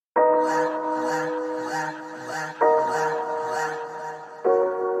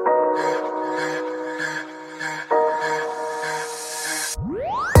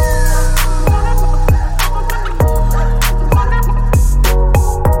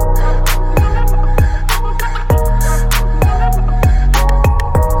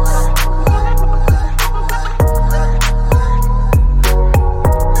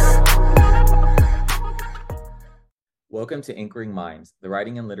Welcome to Anchoring Minds, the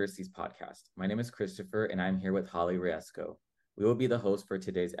Writing and Literacies podcast. My name is Christopher, and I'm here with Holly Riesco. We will be the host for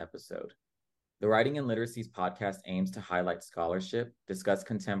today's episode. The Writing and Literacies podcast aims to highlight scholarship, discuss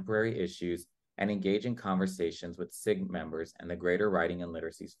contemporary issues, and engage in conversations with SIG members and the greater writing and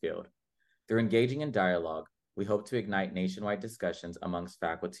literacies field. Through engaging in dialogue, we hope to ignite nationwide discussions amongst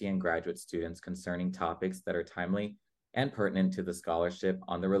faculty and graduate students concerning topics that are timely and pertinent to the scholarship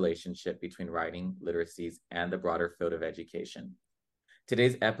on the relationship between writing, literacies, and the broader field of education.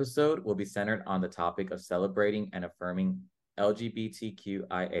 Today's episode will be centered on the topic of celebrating and affirming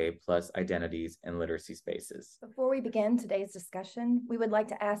LGBTQIA plus identities in literacy spaces. Before we begin today's discussion, we would like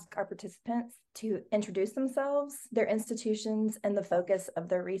to ask our participants to introduce themselves, their institutions, and the focus of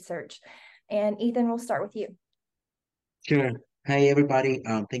their research. And Ethan, we'll start with you. Sure. Hi, everybody.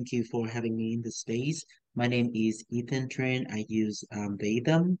 Thank you for having me in the space. My name is Ethan Trin. I use they,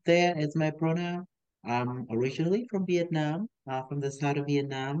 them, there as my pronoun. I'm originally from Vietnam, from the south of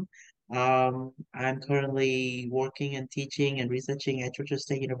Vietnam. I'm currently working and teaching and researching at Georgia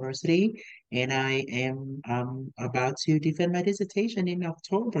State University, and I am about to defend my dissertation in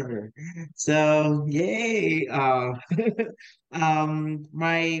October. So, yay!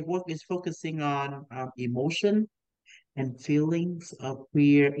 My work is focusing on emotion and feelings of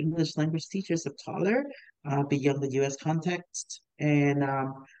queer English language teachers of color beyond the US context. And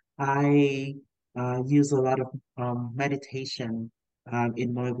I use a lot of meditation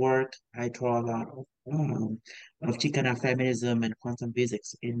in my work. I draw a lot of Chicana feminism and quantum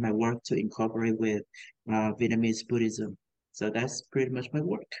physics in my work to incorporate with Vietnamese Buddhism. So that's pretty much my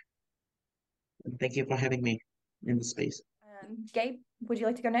work. And thank you for having me in the space. Gabe, would you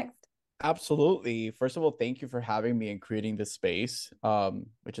like to go next? Absolutely. First of all, thank you for having me and creating this space,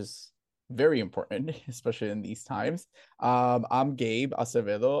 which is very important, especially in these times. I'm Gabe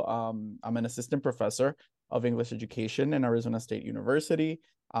Acevedo. I'm an assistant professor of English education in Arizona State University.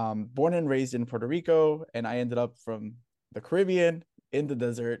 Born and raised in Puerto Rico, and I ended up from the Caribbean in the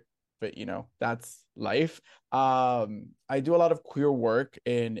desert, but that's life. I do a lot of queer work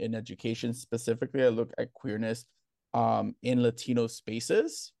in education. Specifically, I look at queerness in Latino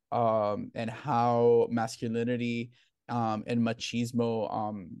spaces. And how masculinity and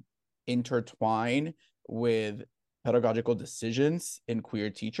machismo intertwine with pedagogical decisions in queer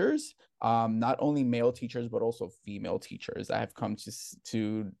teachers, not only male teachers, but also female teachers. I have come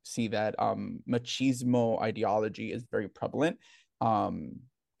to see that machismo ideology is very prevalent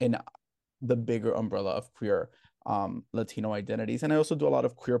in the bigger umbrella of queer Latino identities. And I also do a lot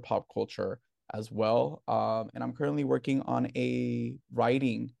of queer pop culture as well. And I'm currently working on a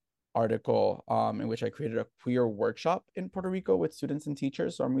writing article in which I created a queer workshop in Puerto Rico with students and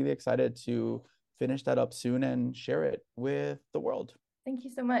teachers. So I'm really excited to finish that up soon and share it with the world. Thank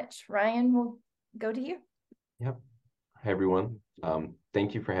you so much. Ryan, we'll go to you. Yep. Hi, everyone.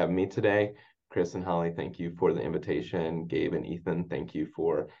 Thank you for having me today. Chris and Holly, thank you for the invitation. Gabe and Ethan, thank you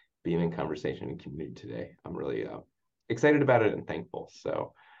for being in conversation and community today. I'm really excited about it and thankful.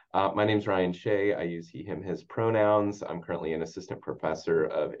 So my name's Ryan Shea. I use he, him, his pronouns. I'm currently an assistant professor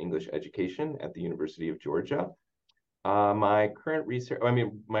of English education at the University of Georgia. My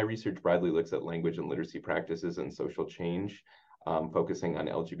research broadly looks at language and literacy practices and social change, focusing on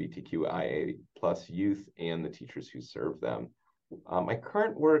LGBTQIA plus youth and the teachers who serve them. My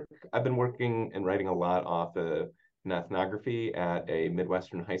current work, I've been working and writing a lot off of an ethnography at a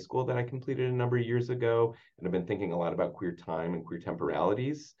Midwestern high school that I completed a number of years ago. And I've been thinking a lot about queer time and queer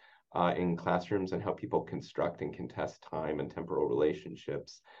temporalities in classrooms and how people construct and contest time and temporal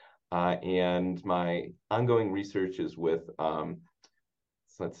relationships. And my ongoing research is with, so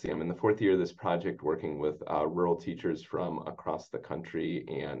let's see, I'm in the fourth year of this project working with rural teachers from across the country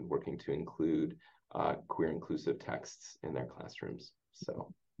and working to include queer inclusive texts in their classrooms.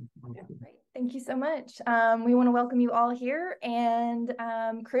 So. Yeah, great. Thank you so much. We want to welcome you all here, and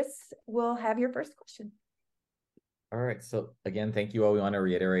Chris will have your first question. All right. So again, thank you all. We want to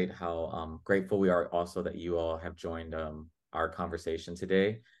reiterate how grateful we are also that you all have joined our conversation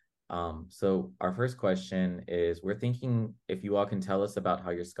today. So our first question is, we're thinking if you all can tell us about how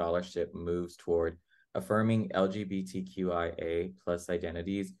your scholarship moves toward affirming LGBTQIA plus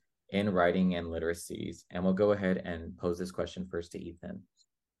identities in writing and literacies. And we'll go ahead and pose this question first to Ethan.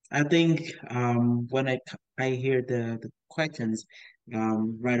 I think when I hear the questions,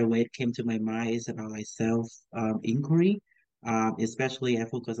 right away it came to my mind is about like self inquiry. Especially I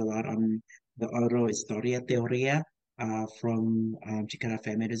focus a lot on the Oro Historia Teoria from Chicana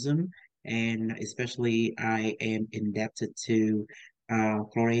feminism, and especially I am indebted to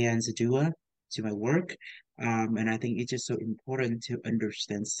Gloria and Zedua to my work. And I think it's just so important to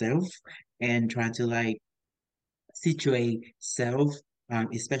understand self and try to like situate self,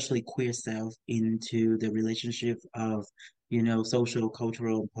 especially queer self, into the relationship of, social,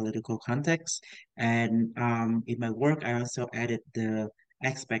 cultural, political context. And in my work, I also added the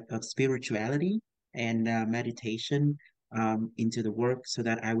aspect of spirituality and meditation into the work so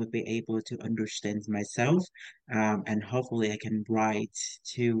that I would be able to understand myself, and hopefully I can write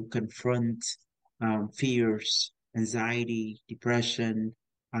to confront fears, anxiety, depression,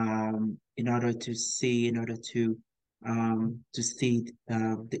 in order to see the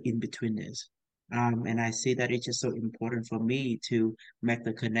in-betweenness. And I see that it's just so important for me to make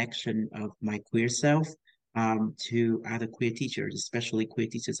the connection of my queer self to other queer teachers, especially queer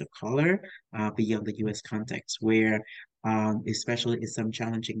teachers of color, beyond the U.S. context, where especially in some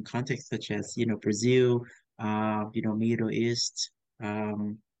challenging contexts such as Brazil, Middle East,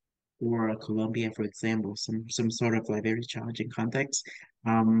 um, or Colombia, for example, some sort of like very challenging context.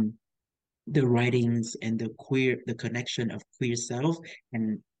 Um, the writings and the connection of queer self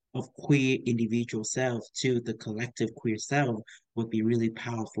and of queer individual self to the collective queer self would be really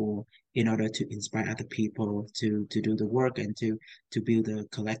powerful in order to inspire other people to do the work and to build a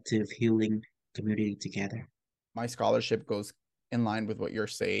collective healing community together. My scholarship goes in line with what you're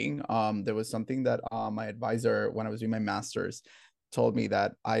saying. There was something that my advisor, when I was doing my master's, told me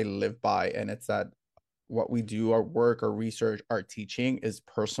that I live by, and it's that what we do, our work, our research, our teaching is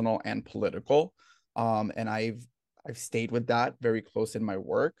personal and political. And I've stayed with that very close in my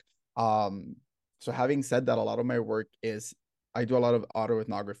work. So having said that, a lot of my work is I do a lot of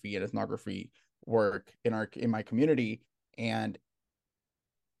autoethnography and ethnography work in my community, and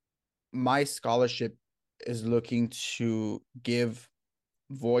my scholarship is looking to give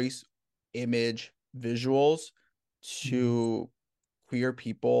voice, image, visuals to queer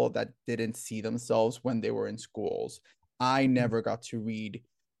people that didn't see themselves when they were in schools. I never got to read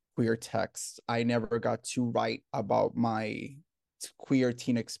queer texts. I never got to write about my queer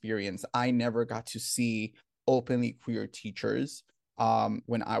teen experience. I never got to see openly queer teachers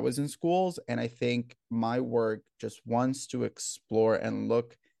when I was in schools. And I think my work just wants to explore and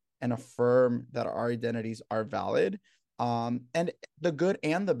look and affirm that our identities are valid, and the good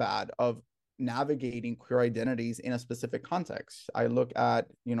and the bad of navigating queer identities in a specific context. I look at,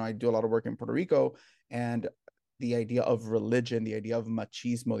 I do a lot of work in Puerto Rico, and the idea of religion, the idea of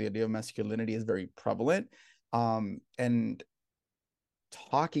machismo, the idea of masculinity is very prevalent. And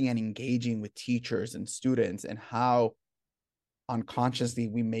talking and engaging with teachers and students, and how unconsciously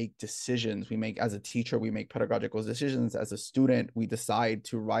we make decisions. As a teacher, we make pedagogical decisions. As a student, we decide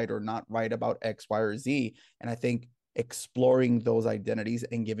to write or not write about X, Y, or Z. And I think exploring those identities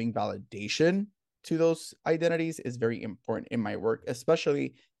and giving validation to those identities is very important in my work,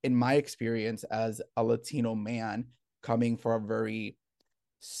 especially in my experience as a Latino man coming from a very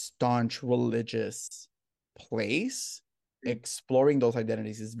staunch religious place. Exploring those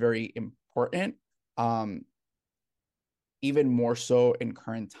identities is very important. Even more so in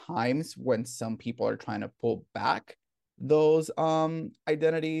current times when some people are trying to pull back those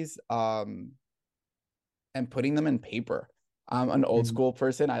identities and putting them in paper. I'm an old school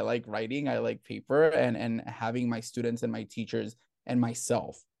person. I like writing, I like paper, and having my students and my teachers and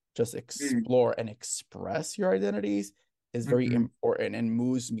myself just explore and express your identities is very important and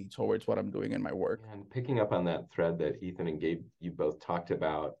moves me towards what I'm doing in my work. And picking up on that thread that Ethan and Gabe, you both talked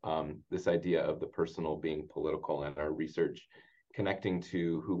about, this idea of the personal being political, and our research connecting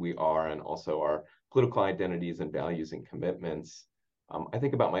to who we are and also our political identities and values and commitments. I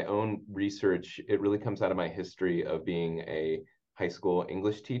think about my own research. It really comes out of my history of being a high school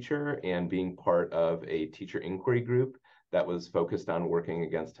English teacher and being part of a teacher inquiry group that was focused on working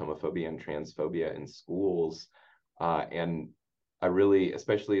against homophobia and transphobia in schools. And I really,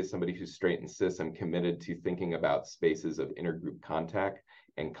 especially as somebody who's straight and cis, I'm committed to thinking about spaces of intergroup contact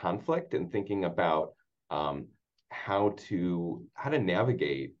and conflict, and thinking about how to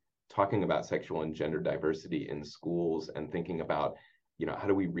navigate talking about sexual and gender diversity in schools, and thinking about, how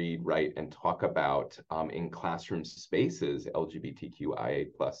do we read, write, and talk about in classroom spaces LGBTQIA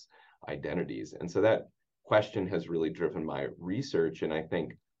plus identities. And so that question has really driven my research. And I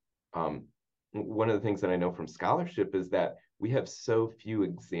think one of the things that I know from scholarship is that we have so few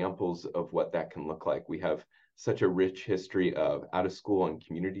examples of what that can look like. We have such a rich history of out of school and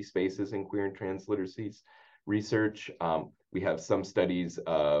community spaces in queer and trans literacies research. We have some studies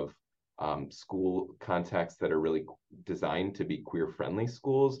of school contexts that are really designed to be queer friendly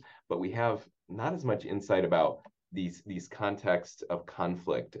schools, but we have not as much insight about these contexts of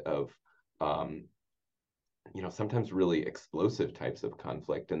conflict, of sometimes really explosive types of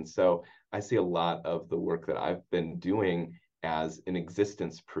conflict. And so I see a lot of the work that I've been doing as an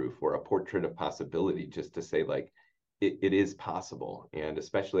existence proof or a portrait of possibility, just to say, like, it is possible. And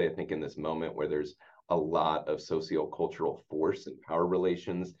especially, I think, in this moment where there's a lot of sociocultural force and power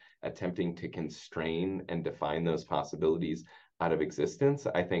relations attempting to constrain and define those possibilities out of existence,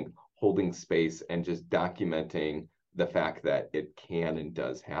 I think holding space and just documenting the fact that it can and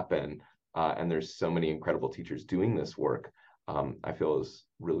does happen, and there's so many incredible teachers doing this work, I feel is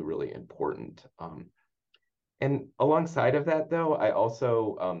really, really important. And alongside of that, though, I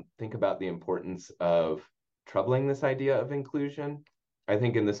also think about the importance of troubling this idea of inclusion. I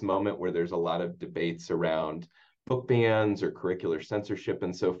think in this moment where there's a lot of debates around book bans or curricular censorship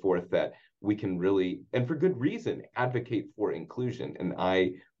and so forth, that we can really, and for good reason, advocate for inclusion. And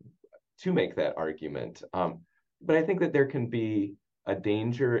I, to make that argument. But I think that there can be a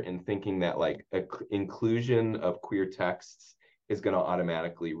danger in thinking that like inclusion of queer texts is going to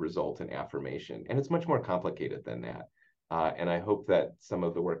automatically result in affirmation. And it's much more complicated than that. And I hope that some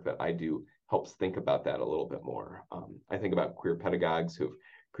of the work that I do helps think about that a little bit more. I think about queer pedagogues who've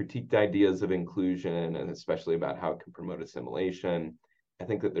critiqued ideas of inclusion, and especially about how it can promote assimilation. I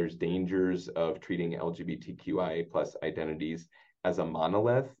think that there's dangers of treating LGBTQIA plus identities as a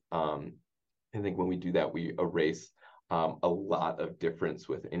monolith. I think when we do that, we erase a lot of difference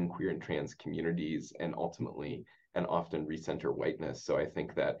within queer and trans communities, and ultimately and often recenter whiteness. So I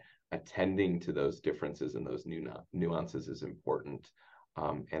think that attending to those differences and those nuances is important,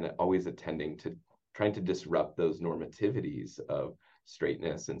 and always attending to trying to disrupt those normativities of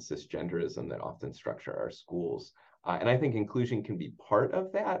straightness and cisgenderism that often structure our schools. And I think inclusion can be part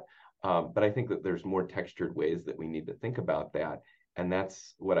of that, but I think that there's more textured ways that we need to think about that. And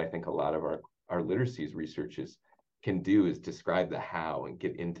that's what I think a lot of our literacies researches can do, is describe the how and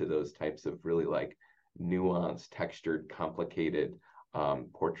get into those types of really like nuanced, textured, complicated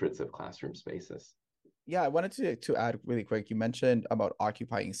portraits of classroom spaces. Yeah, I wanted to add really quick. You mentioned about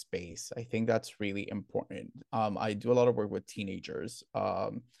occupying space. I think that's really important. I do a lot of work with teenagers,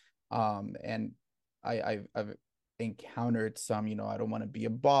 and I've encountered some, I don't want to be a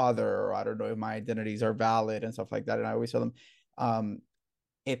bother, or I don't know if my identities are valid and stuff like that. And I always tell them,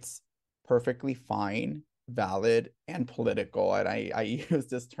 it's perfectly fine, valid, and political. And I use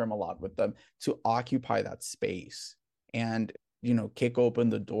this term a lot with them, to occupy that space and, kick open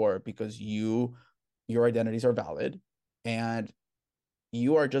the door, because your identities are valid and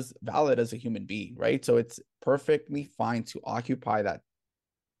you are just valid as a human being, right? So it's perfectly fine to occupy that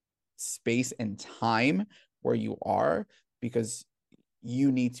space and time where you are, because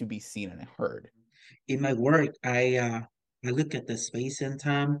you need to be seen and heard. In my work, I look at the space and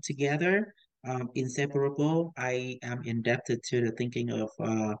time together, inseparable. I am indebted to the thinking of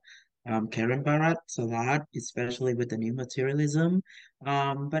Karen Barad a lot, especially with the new materialism.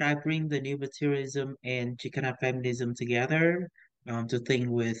 But I bring the new materialism and Chicana feminism together, to think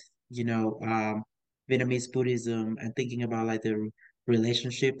with, Vietnamese Buddhism, and thinking about like the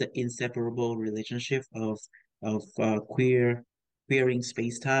relationship, the inseparable relationship of queering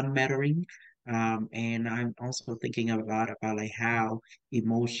space-time mattering. And I'm also thinking a lot about like how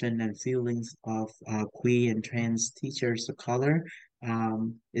emotion and feelings of queer and trans teachers of color,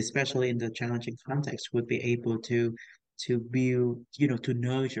 especially in the challenging context, would be able to build, to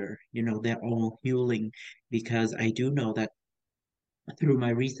nurture, their own healing. Because I do know that through my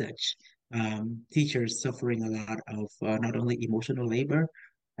research, teachers suffering a lot of not only emotional labor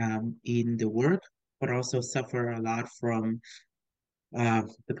in the work, but also suffer a lot from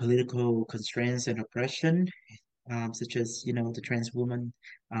the political constraints and oppression, such as, the trans woman,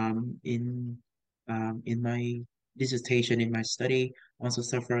 in my dissertation, in my study, also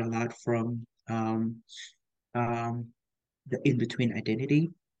suffer a lot from um, the in-between identity,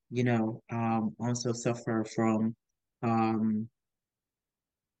 also suffer from um,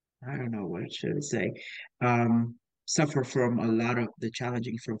 I don't know what should I say, suffer from a lot of the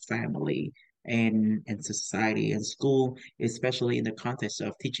challenging from family and society and school, especially in the context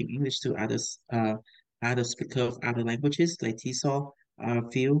of teaching English to others, other speaker of other languages, like TESOL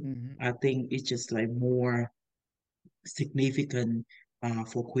field. Mm-hmm. I think it's just like more significant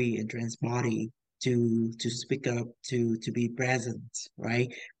for queer and trans body to speak up, to be present,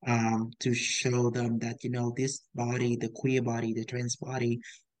 right? To show them that, this body, the queer body, the trans body,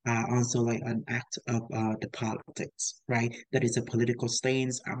 also like an act of the politics, right? That is a political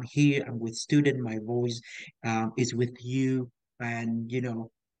stance. I'm here, I'm with student, my voice is with you. And,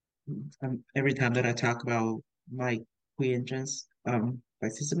 every time that I talk about my queer and trans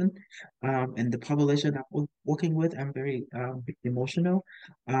participant, and the population I'm working with, I'm very emotional,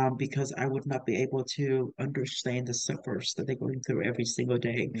 because I would not be able to understand the suffers that they're going through every single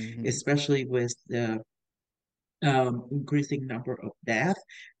day, Mm-hmm. especially with the increasing number of death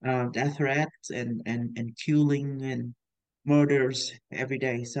threats and killing and murders every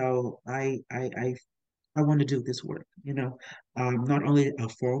day. So I want to do this work, not only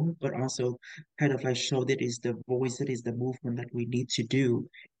affirm, but also kind of like show that is the voice, that is the movement that we need to do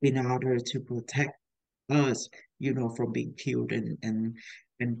in order to protect us, from being killed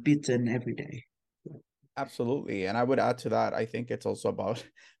and beaten every day. Absolutely. And I would add to that, I think it's also about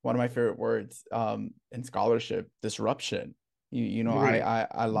one of my favorite words in scholarship, disruption. Right. I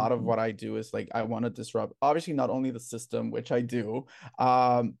a lot of Mhm. what I do is like I want to disrupt, obviously not only the system, which I do,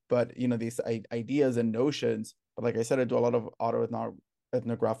 but these ideas and notions. But like I said, I do a lot of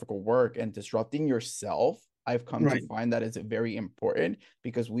ethnographical work, and disrupting yourself, I've come to Right. find that is very important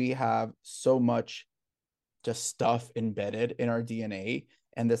because we have so much just stuff embedded in our DNA,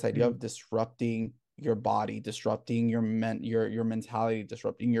 and this idea Mhm. of disrupting your body, disrupting your mentality,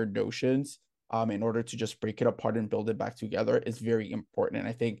 disrupting your notions, in order to just break it apart and build it back together is very important. And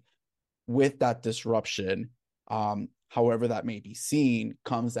I think with that disruption, however that may be seen,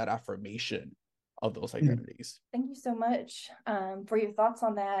 comes that affirmation of those Mhm. identities. Thank you so much for your thoughts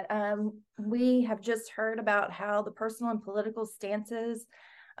on that. We have just heard about how the personal and political stances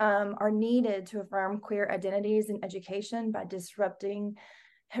are needed to affirm queer identities in education by disrupting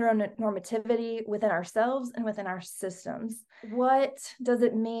heteronormativity within ourselves and within our systems. What does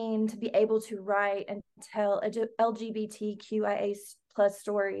it mean to be able to write and tell LGBTQIA plus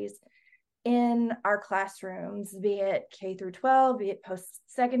stories in our classrooms, be it K through 12, be it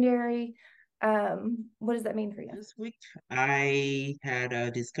post-secondary? What does that mean for you? This week, I had a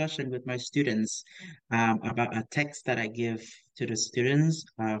discussion with my students about a text that I give to the students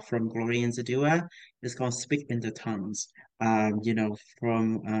from Gloria and Zadua. It's called Speak in the Tongues,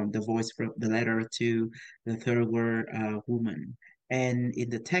 from the voice from the letter to the third word, woman. And in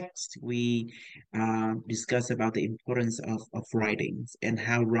the text, we discuss about the importance of writings and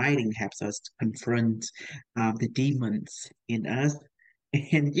how writing helps us to confront the demons in us.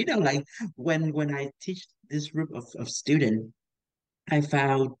 And like when I teach this group of students, I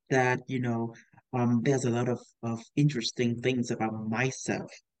found that, there's a lot of interesting things about myself.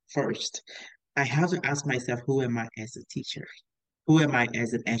 First, I have to ask myself, who am I as a teacher? Who am I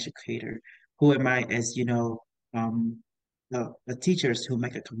as an educator? Who am I as, um, teachers who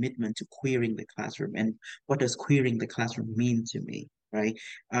make a commitment to queering the classroom? And what does queering the classroom mean to me, right?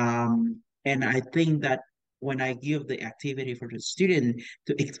 And I think that when I give the activity for the student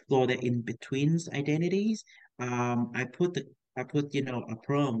to explore the in-betweens identities, I put, a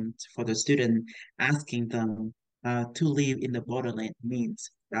prompt for the student asking them to live in the borderland means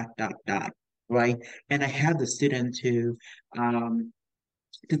dot dot dot, right? And I have the student um,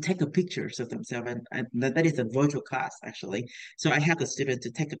 to take a pictures of themselves, and that is a virtual class actually. So I have the student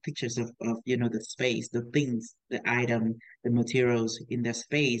to take a pictures of the space, the things, the item, the materials in their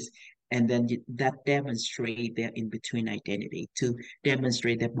space, and then that demonstrate their in between identity, to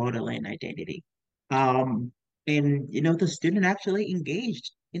demonstrate their borderland identity. um and the student actually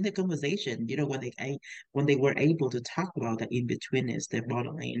engaged in the conversation, when they were able to talk about the in betweenness, their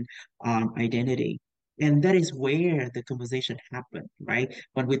borderland identity. And that is where the conversation happened, right?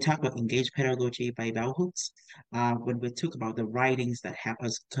 When we talk about engaged pedagogy by bell hooks, when we talk about the writings that help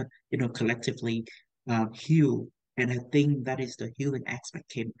us, collectively heal. And I think that is the healing aspect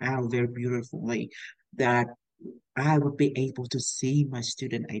came out very beautifully, that I would be able to see my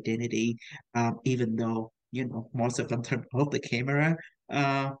student identity, even though, most of them turn off the camera.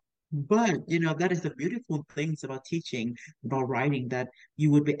 Uh, but, that is the beautiful things about teaching, about writing, that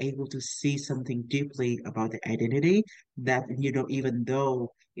you would be able to see something deeply about the identity that, even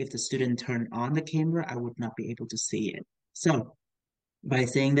though if the student turned on the camera, I would not be able to see it. So by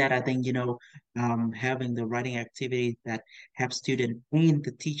saying that, I think, having the writing activity that helps students and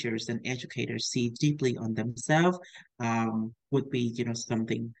the teachers and educators see deeply on themselves would be,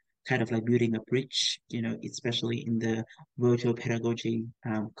 something kind of like building a bridge, especially in the virtual pedagogy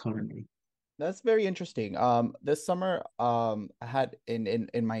currently. That's very interesting. This summer, I had in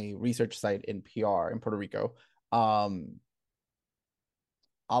my research site in PR in Puerto Rico, um,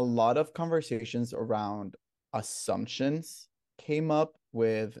 a lot of conversations around assumptions came up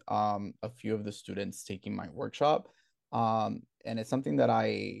with a few of the students taking my workshop. And it's something that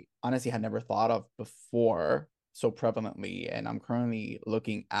I honestly had never thought of before so prevalently, and I'm currently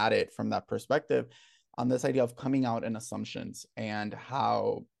looking at it from that perspective, on this idea of coming out in assumptions and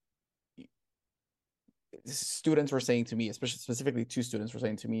how students were saying to me, especially specifically two students were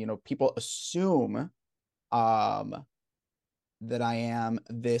saying to me, people assume um that I am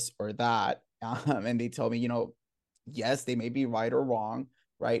this or that. And they tell me, yes, they may be right or wrong,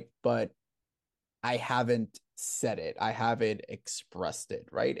 right? But I haven't said it. I haven't expressed it,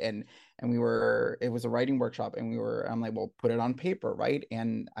 right? And it was a writing workshop, and I'm like, well, put it on paper, right?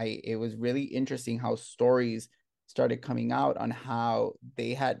 And it was really interesting how stories started coming out on how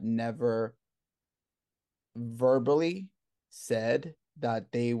they had never verbally said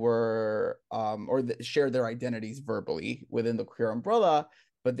that they were shared their identities verbally within the queer umbrella,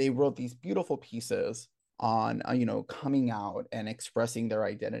 but they wrote these beautiful pieces on coming out and expressing their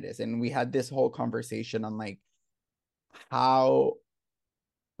identities. And we had this whole conversation on like how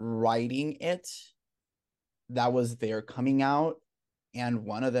writing it, that was their coming out. And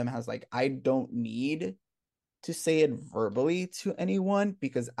one of them has like, I don't need to say it verbally to anyone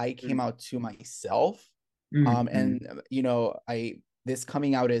because I came out to myself. And this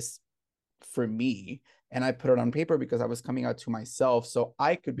coming out is for me, and I put it on paper because I was coming out to myself so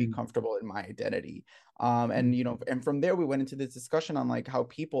I could be comfortable in my identity. And from there we went into this discussion on like how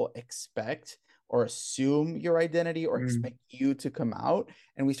people expect or assume your identity or expect you to come out.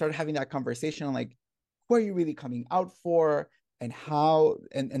 And we started having that conversation on like, who are you really coming out for? And how,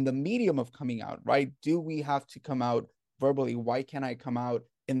 and the medium of coming out, right? Do we have to come out verbally? Why can't I come out,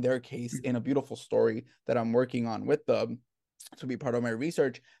 in their case, in a beautiful story that I'm working on with them to be part of my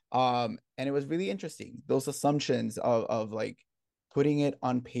research? And it was really interesting, those assumptions of like putting it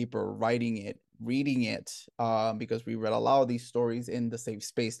on paper, writing it, reading it, because we read a lot of these stories in the safe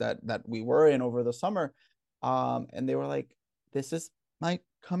space that we were in over the summer. And they were like, this is my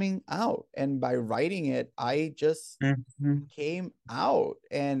coming out. And by writing it, I just came out,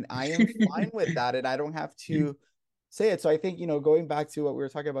 and I am fine with that. And I don't have to say it. So I think, going back to what we were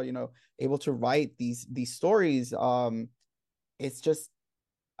talking about, able to write these stories, it's just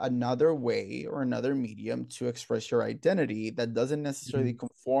another way or another medium to express your identity that doesn't necessarily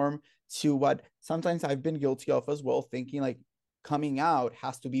conform to what sometimes I've been guilty of as well, thinking like coming out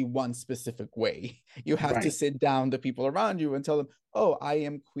has to be one specific way. You have to sit down the people around you and tell them, oh, I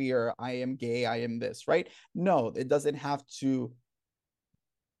am queer, I am gay, I am this, right? No, it doesn't have to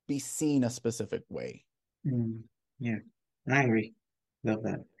be seen a specific way. Yeah, I agree. Love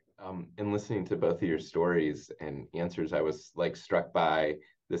that. In listening to both of your stories and answers, I was like struck by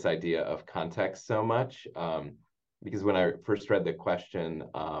this idea of context so much. Because when I first read the question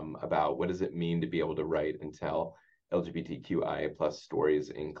about what does it mean to be able to write and tell LGBTQIA plus stories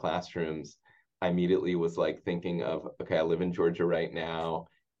in classrooms, I immediately was like thinking of, okay, I live in Georgia right now,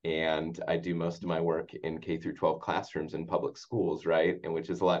 and I do most of my work in K through 12 classrooms in public schools, right? And which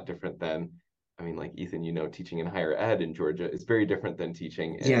is a lot different than, I mean, like Ethan, teaching in higher ed in Georgia is very different than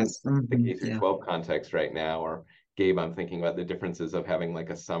teaching in the K through 12 context right now. Or Gabe, I'm thinking about the differences of having like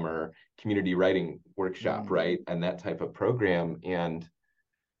a summer community writing workshop, right? And that type of program. And,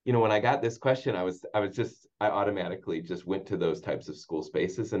 when I got this question, I automatically just went to those types of school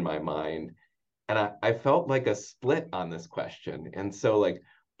spaces in my mind. And I felt like a split on this question. And so like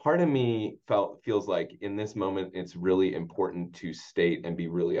part of me feels like in this moment, it's really important to state and be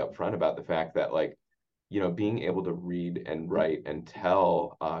really upfront about the fact that like, being able to read and write and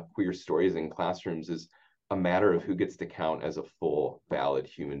tell queer stories in classrooms is a matter of who gets to count as a full, valid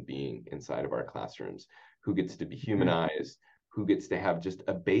human being inside of our classrooms, who gets to be humanized, who gets to have just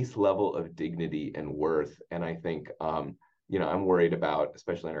a base level of dignity and worth. And I think, I'm worried about,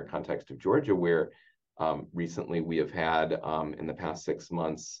 especially in our context of Georgia, where recently we have had, in the past 6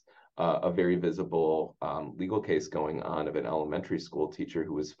 months, a very visible legal case going on of an elementary school teacher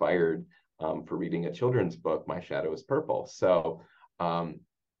who was fired for reading a children's book, My Shadow is Purple. So, and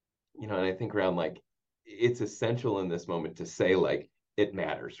I think around like, it's essential in this moment to say like, it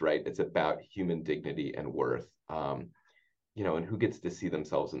matters, right? It's about human dignity and worth. And who gets to see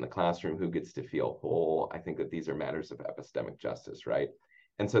themselves in the classroom, who gets to feel whole. I think that these are matters of epistemic justice, right?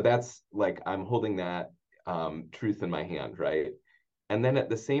 And so that's like, I'm holding that truth in my hand, right? And then at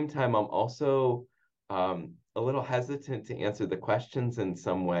the same time, I'm also a little hesitant to answer the questions in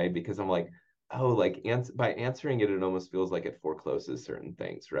some way, because I'm like, oh, like by answering it, it almost feels like it forecloses certain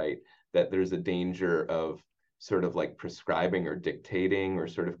things, right? That there's a danger of sort of like prescribing or dictating or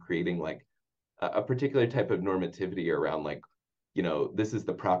sort of creating like a particular type of normativity around like, this is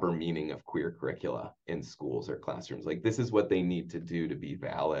the proper meaning of queer curricula in schools or classrooms. Like, this is what they need to do to be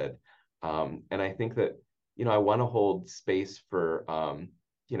valid. And I think that, I want to hold space for,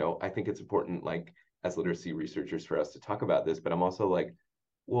 I think it's important, like, as literacy researchers, for us to talk about this, but I'm also like,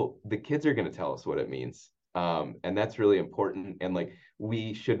 well, the kids are going to tell us what it means. And that's really important. And like,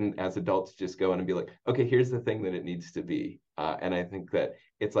 we shouldn't, as adults, just go in and be like, okay, here's the thing that it needs to be. And I think that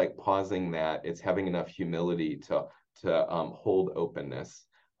it's like pausing that, it's having enough humility to hold openness,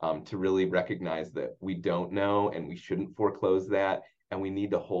 to really recognize that we don't know and we shouldn't foreclose that. and we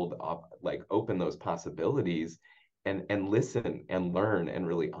need to hold up, like open those possibilities and listen and learn and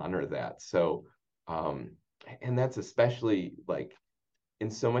really honor that. So, and that's especially like in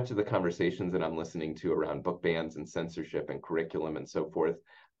so much of the conversations that I'm listening to around book bans and censorship and curriculum and so forth,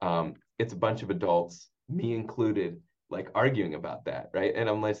 it's a bunch of adults, me included, like arguing about that, right? And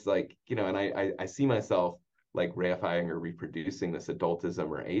I'm just like, and I see myself like reifying or reproducing this adultism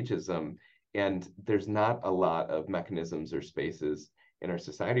or ageism, and there's not a lot of mechanisms or spaces in our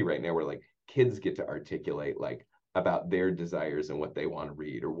society right now where like kids get to articulate like about their desires and what they want to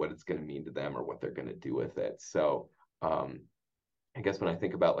read or what it's going to mean to them or what they're going to do with it. So I guess when I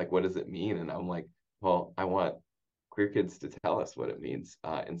think about like what does it mean, and I'm like, well, I want queer kids to tell us what it means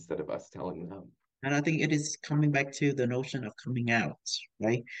instead of us telling them. And I think it is coming back to the notion of coming out,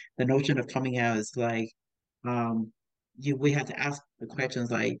 right? The notion of coming out is like, um, we have to ask the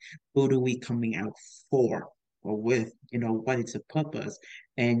questions like, who do we coming out for or with? What is the purpose?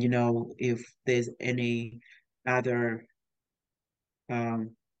 And if there's any other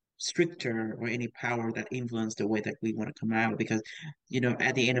um stricter or any power that influence the way that we want to come out, because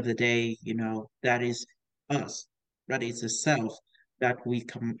at the end of the day, that is us, that is the self that we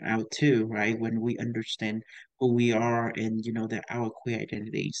come out to, right? When we understand who we are and that our queer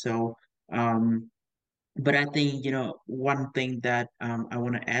identity. So but I think one thing that I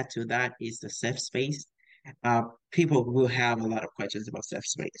want to add to that is the safe space. People will have a lot of questions about safe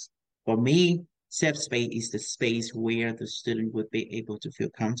space. For me, safe space is the space where the student would be able to feel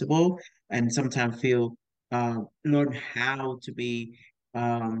comfortable and sometimes feel learn how to be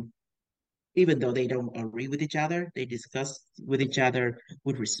even though they don't agree with each other, they discuss with each other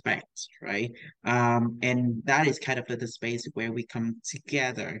with respect, right? And that is kind of the space where we come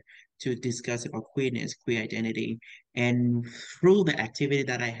together to discuss about queerness, queer identity. And through the activity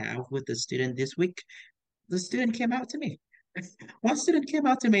that I have with the student this week, the student came out to me. One student came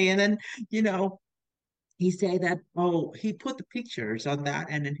out to me, and then, you know, he said that, oh, he put the pictures on that,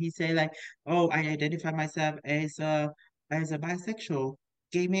 and then he said like, oh, I identify myself as a bisexual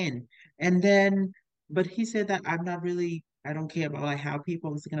gay man. And then but he said that I don't care about like how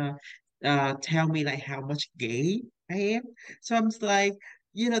people is gonna tell me like how much gay I am. So I'm just like,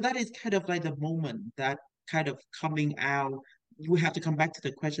 that is kind of like the moment that kind of coming out. We have to come back to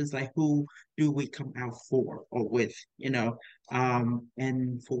the questions like, who do we come out for or with,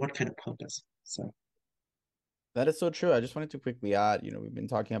 and for what kind of purpose. So That is so true. I just wanted to quickly add, we've been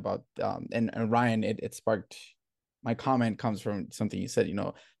talking about, and Ryan, it sparked, my comment comes from something you said,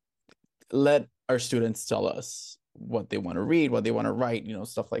 let our students tell us what they want to read, what they want to write,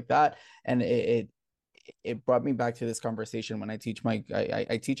 stuff like that. And it brought me back to this conversation when I teach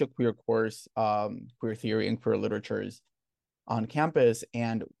I teach a queer course, queer theory and queer literatures on campus.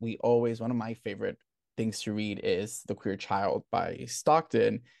 And one of my favorite things to read is The Queer Child by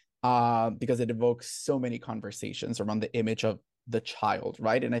Stockton, because it evokes so many conversations around the image of the child,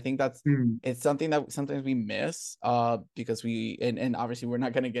 right? And I think it's something that sometimes we miss, because and obviously we're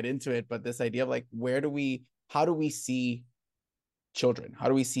not going to get into it, but this idea of like, how do we see children? How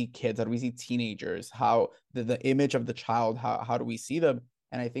do we see kids? How do we see teenagers? How the image of the child, how do we see them?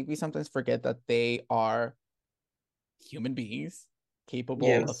 And I think we sometimes forget that they are human beings capable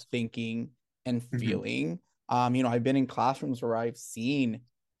of yes. thinking and Mm-hmm. feeling. I've been in classrooms where I've seen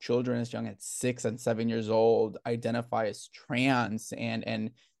children as young as 6 and 7 years old identify as trans,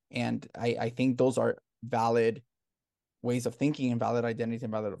 and I think those are valid ways of thinking and valid identity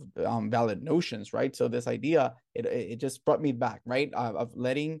and valid notions, right? So this idea, it just brought me back, right, of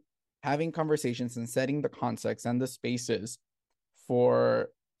having conversations and setting the context and the spaces for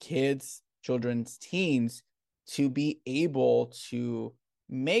kids, children's, teens to be able to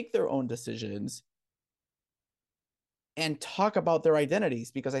make their own decisions and talk about their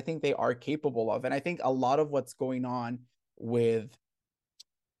identities, because I think they are capable of. And I think a lot of what's going on with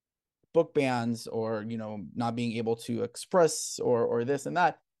book bans or, not being able to express or this and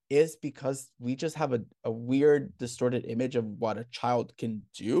that is because we just have a weird distorted image of what a child can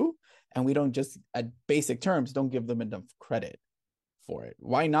do. And we don't, just at basic terms, don't give them enough credit for it.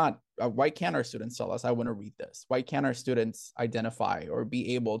 Why not? Why can't our students tell us, I want to read this? Why can't our students identify or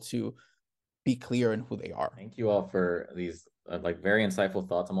be able to be clear in who they are? Thank you all for these like very insightful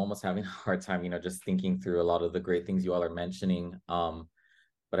thoughts. I'm almost having a hard time, just thinking through a lot of the great things you all are mentioning.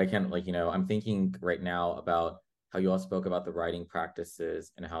 But I can't I'm thinking right now about how you all spoke about the writing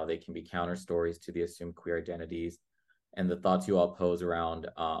practices and how they can be counter stories to the assumed queer identities, and the thoughts you all pose around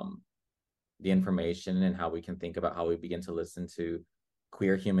the information and how we can think about how we begin to listen to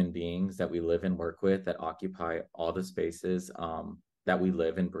queer human beings that we live and work with, that occupy all the spaces that we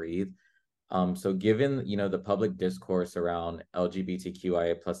live and breathe. So given, the public discourse around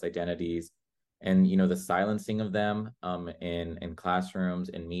LGBTQIA plus identities and, the silencing of them in classrooms,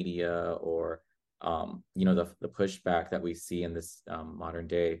 in media, or, the pushback that we see in this modern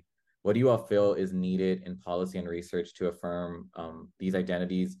day, what do you all feel is needed in policy and research to affirm these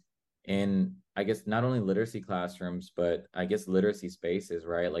identities in, I guess, not only literacy classrooms, but I guess literacy spaces,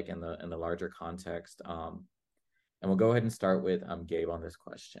 right? Like in the larger context. And we'll go ahead and start with Gabe on this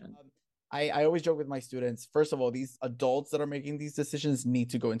question. I always joke with my students, first of all, these adults that are making these decisions need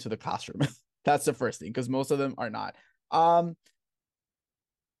to go into the classroom. That's the first thing, because most of them are not.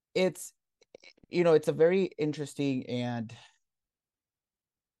 It's it's a very interesting and,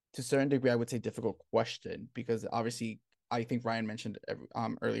 to a certain degree, I would say, difficult question, because obviously I think Ryan mentioned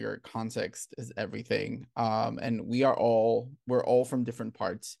earlier, context is everything. And we're all from different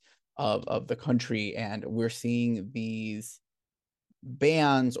parts of the country, and we're seeing these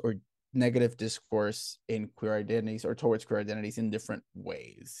bans or negative discourse in queer identities or towards queer identities in different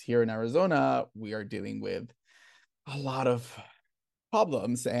ways. Here in Arizona, we are dealing with a lot of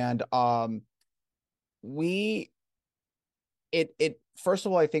problems, and we it first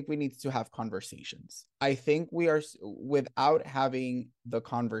of all, I think we need to have conversations. I think we are, without having the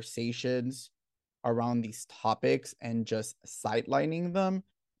conversations around these topics and just sidelining them,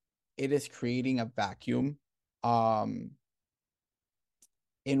 it is creating a vacuum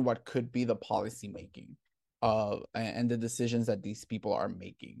in what could be the policy making and the decisions that these people are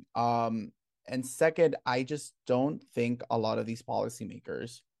making. And second, I just don't think a lot of these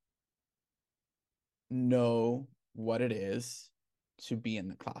policymakers know what it is to be in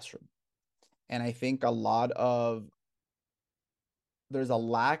the classroom. And I think there's a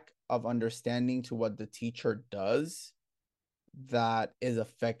lack of understanding to what the teacher does that is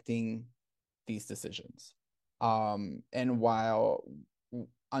affecting these decisions. And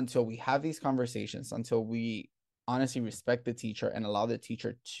until we have these conversations, until we honestly respect the teacher and allow the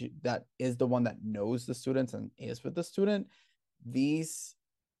teacher that is the one that knows the students and is with the student, these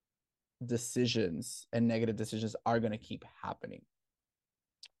decisions and negative decisions are going to keep happening.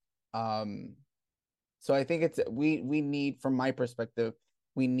 So I think we need, from my perspective,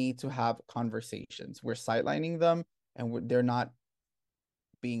 we need to have conversations. We're sidelining them, and they're not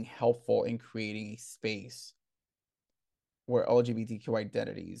being helpful in creating a space where LGBTQ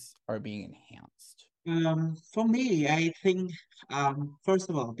identities are being enhanced. For me, I think, first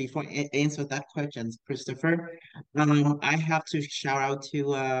of all, before I answer that question, Christopher, I have to shout out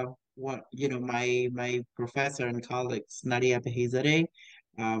to my professor and colleagues, Nadia Behizadeh,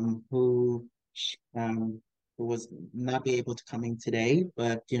 um, who um, who was not be able to come in today,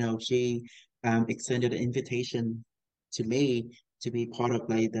 but she extended an invitation to me to be part of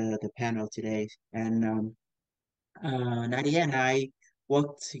like the panel today, and Nadia and I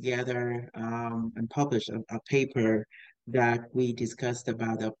worked together and published a paper that we discussed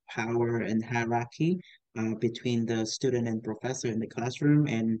about the power and hierarchy between the student and professor in the classroom,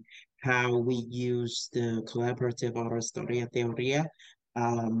 and how we use the collaborative oral story theory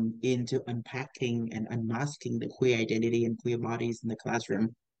into unpacking and unmasking the queer identity and queer bodies in the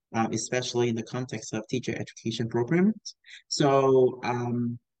classroom, especially in the context of teacher education programs. So,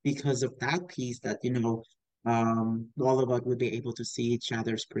 because of that piece, that all of us would be able to see each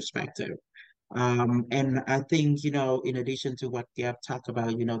other's perspective. And I think, in addition to what Gab talked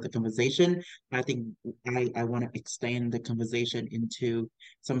about, the conversation, I think I want to extend the conversation into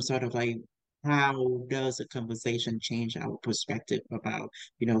some sort of like, how does a conversation change our perspective about,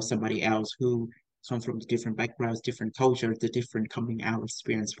 somebody else who comes from different backgrounds, different cultures, the different coming out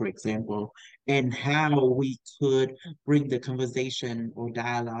experience, for example, and how we could bring the conversation or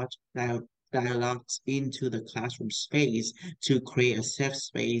dialogues into the classroom space to create a safe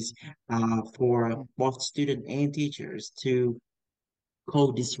space for both students and teachers to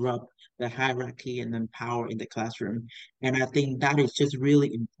co-disrupt the hierarchy and then power in the classroom. And I think that is just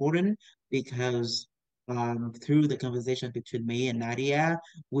really important, because through the conversation between me and Nadia,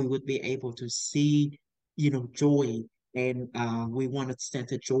 we would be able to see, joy. And we want to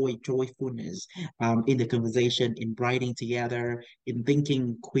center joyfulness in the conversation, in writing together, in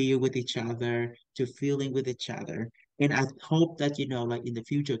thinking queer with each other, to feeling with each other. And I hope that, like in the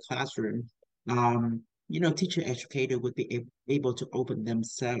future classroom, teacher educator would be able to open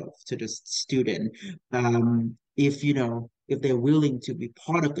themselves to the student, if they're willing to be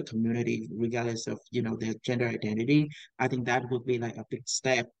part of the community regardless of their gender identity. I think that would be like a big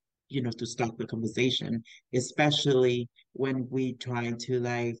step, to start the conversation, especially when we try to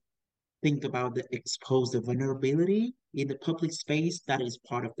like think about the expose the vulnerability in the public space. That is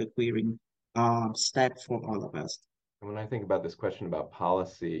part of the queering step for all of us. And when I think about this question about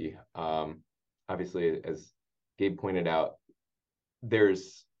policy, obviously, as Gabe pointed out,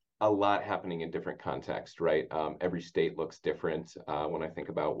 there's a lot happening in different contexts, right? Every state looks different. When I think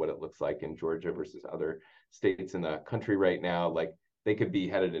about what it looks like in Georgia versus other states in the country right now, like they could be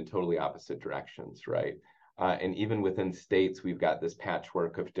headed in totally opposite directions, right? And even within states, we've got this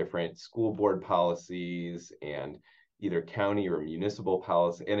patchwork of different school board policies and either county or municipal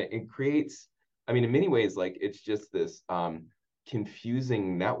policy. And it creates, I mean, in many ways, like it's just this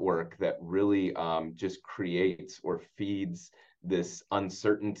confusing network that really just creates or feeds this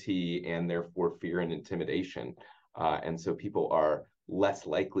uncertainty and therefore fear and intimidation. And so people are less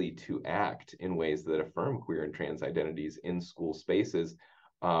likely to act in ways that affirm queer and trans identities in school spaces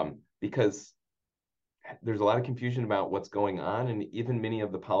because there's a lot of confusion about what's going on. And even many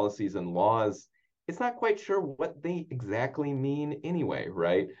of the policies and laws, it's not quite sure what they exactly mean anyway,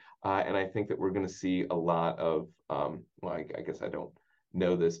 right? And I think that we're going to see a lot of, well, I guess I don't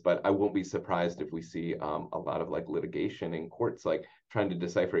know this, but I won't be surprised if we see a lot of like litigation in courts, like trying to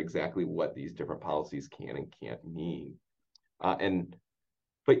decipher exactly what these different policies can and can't mean.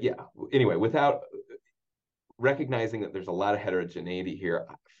 But yeah, anyway, without recognizing that there's a lot of heterogeneity here,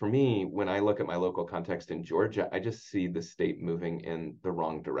 for me, when I look at my local context in Georgia, I just see the state moving in the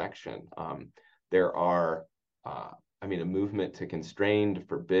wrong direction. There are, I mean, a movement to constrain, to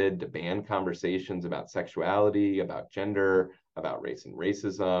forbid, to ban conversations about sexuality, about gender, about race and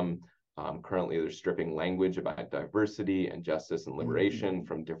racism. Currently, they're stripping language about diversity and justice and liberation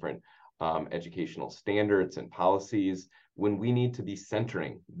from different educational standards and policies when we need to be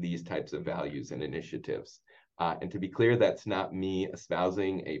centering these types of values and initiatives. And to be clear, that's not me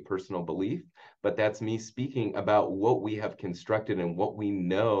espousing a personal belief, but that's me speaking about what we have constructed and what we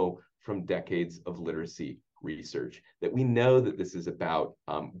know from decades of literacy research, that we know that this is about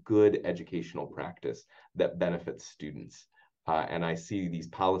good educational practice that benefits students. And I see these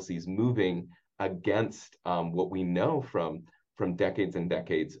policies moving against what we know from decades and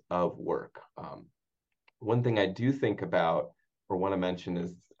decades of work. One thing I do think about or want to mention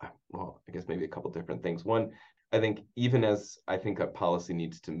is, well, I guess maybe a couple different things. One, I think even as I think a policy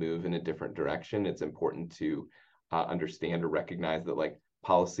needs to move in a different direction, it's important to understand or recognize that like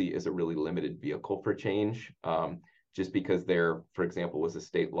policy is a really limited vehicle for change. Just because there, for example, was a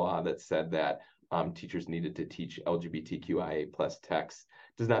state law that said that teachers needed to teach LGBTQIA plus texts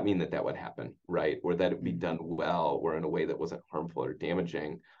does not mean that that would happen, right? Or that it would be done well or in a way that wasn't harmful or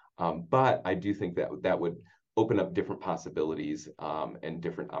damaging. But I do think that that would open up different possibilities and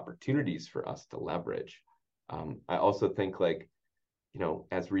different opportunities for us to leverage. I also think like, you know,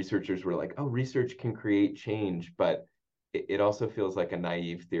 as researchers, we're like, oh, research can create change, but it also feels like a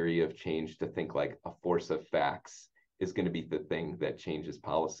naive theory of change to think like a force of facts is going to be the thing that changes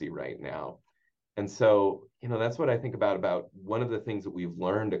policy right now. And so, you know, that's what I think about one of the things that we've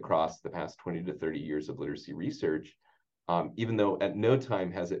learned across the past 20 to 30 years of literacy research, even though at no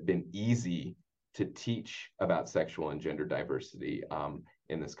time has it been easy to teach about sexual and gender diversity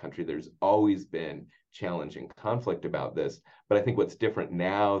in this country. There's always been challenge and conflict about this. But I think what's different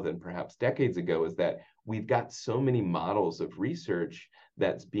now than perhaps decades ago is that we've got so many models of research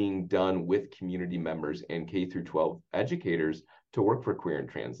that's being done with community members and K through 12 educators to work for queer and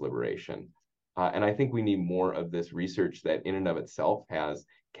trans liberation. And I think we need more of this research that in and of itself has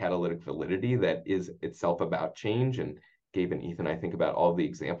catalytic validity, that is itself about change. And Gabe and Ethan, I think about all the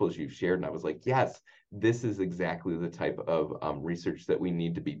examples you've shared, and I was like, yes, this is exactly the type of research that we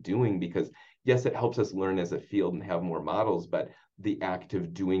need to be doing, because yes, it helps us learn as a field and have more models, but the act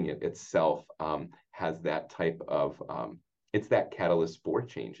of doing it itself has that type of, it's that catalyst for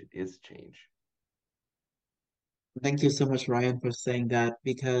change. It is change. Thank you so much, Ryan, for saying that,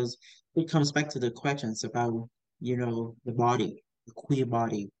 because it comes back to the questions about, the body, the queer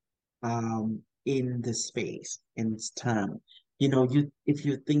body, in the space, in this term. If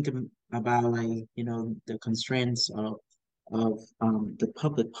you think about like, the constraints of the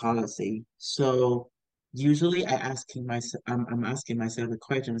public policy. So usually I'm asking myself the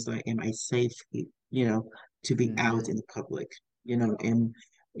questions like, am I safe, to be out in the public? And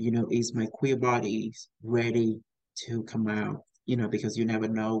is my queer body ready to come out? Because you never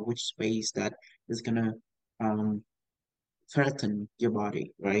know which space that is gonna um threaten your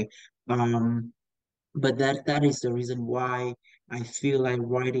body, right? Um, but that is the reason why I feel like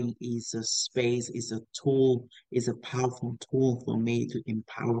writing is a space, is a tool, is a powerful tool for me to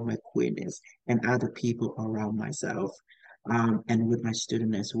empower my queerness and other people around myself, and with my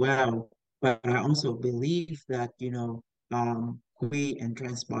student as well. But I also believe that, queer and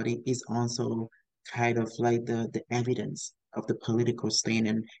trans body is also kind of like the evidence of the political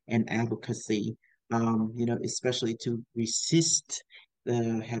stand and advocacy especially to resist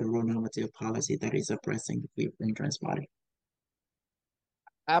the heteronormative policy that is oppressing the queer and trans body.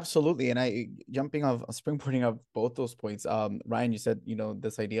 Absolutely. And I jumping off springboarding of both those points, Ryan, you said,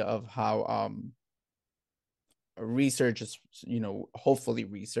 this idea of how research is, hopefully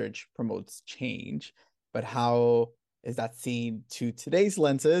research promotes change, but how is that seen to today's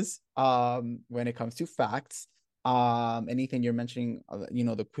lenses when it comes to facts? Anything you're mentioning,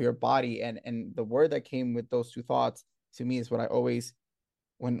 the queer body, and the word that came with those two thoughts to me is what I always,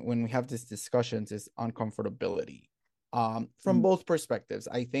 when we have these discussions, is uncomfortability. From both perspectives.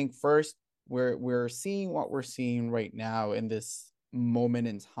 I think first we're seeing what we're seeing right now in this moment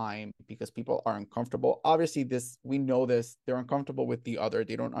in time because people are uncomfortable. Obviously, we know this, they're uncomfortable with the other,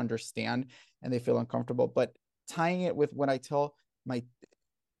 they don't understand and they feel uncomfortable. But tying it with what I tell my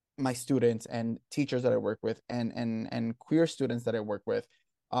students and teachers that I work with and queer students that I work with,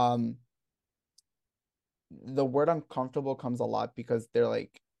 the word uncomfortable comes a lot because they're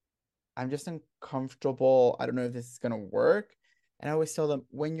like, I'm just uncomfortable. I don't know if this is going to work. And I always tell them,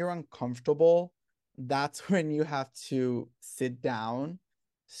 when you're uncomfortable, that's when you have to sit down,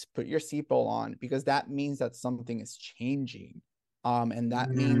 put your seatbelt on, because that means that something is changing. And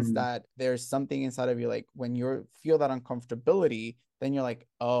that means that there's something inside of you, like when you feel that uncomfortability, then you're like,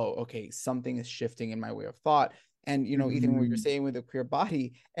 oh, okay, something is shifting in my way of thought. And, Ethan, what you're saying with the queer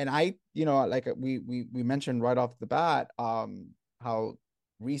body, and I, like we mentioned right off the bat, how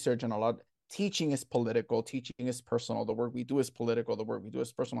research and a lot teaching is political, teaching is personal, the work we do is political, the work we do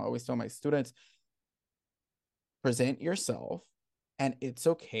is personal. I always tell my students, present yourself, and it's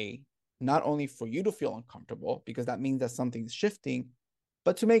okay not only for you to feel uncomfortable, because that means that something's shifting,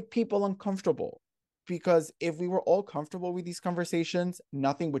 but to make people uncomfortable. Because if we were all comfortable with these conversations,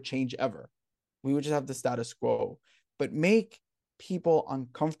 nothing would change ever. We would just have the status quo. But make people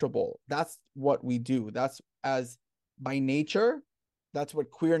uncomfortable. That's what we do. That's, as by nature, that's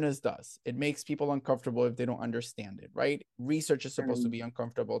what queerness does. It makes people uncomfortable if they don't understand it, right? Research is supposed to be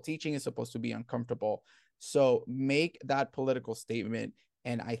uncomfortable. Teaching is supposed to be uncomfortable. So make that political statement.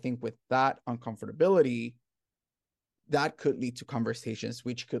 And I think with that uncomfortability, that could lead to conversations,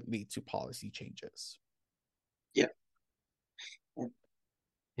 which could lead to policy changes. Yeah.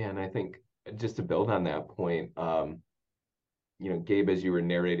 Yeah, and I think just to build on that point, Gabe, as you were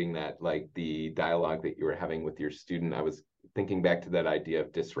narrating that, like the dialogue that you were having with your student, I was thinking back to that idea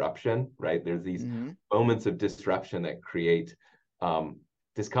of disruption, right? There's these moments of disruption that create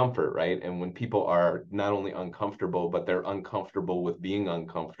discomfort, right? And when people are not only uncomfortable, but they're uncomfortable with being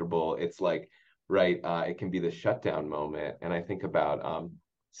uncomfortable, it's like, right, it can be the shutdown moment. And I think about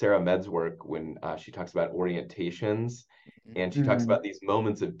Sarah Med's work when she talks about orientations, and she talks about these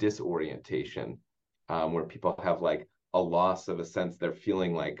moments of disorientation where people have like a loss of a sense, they're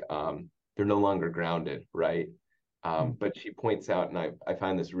feeling like they're no longer grounded, right? But she points out, and I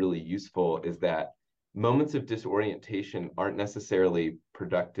find this really useful, is that moments of disorientation aren't necessarily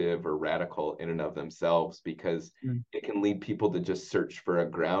productive or radical in and of themselves, because it can lead people to just search for a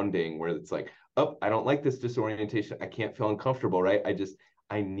grounding where it's like, oh, I don't like this disorientation. I can't feel uncomfortable, right?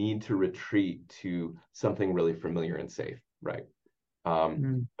 I need to retreat to something really familiar and safe, right?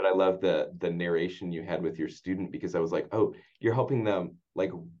 But I love the narration you had with your student, because I was like, oh, you're helping them,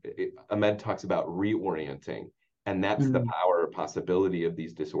 like Ahmed talks about reorienting. And that's the power or possibility of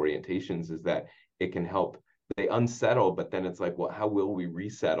these disorientations, is that it can help, they unsettle, but then it's like, well, how will we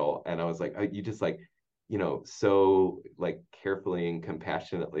resettle? And I was like, oh, you just like, so like carefully and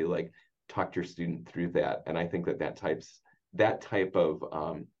compassionately, like talk your student through that. And I think that type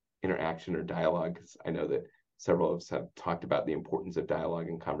of interaction or dialogue, because I know that several of us have talked about the importance of dialogue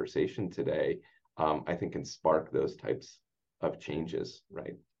and conversation today, I think can spark those types of changes,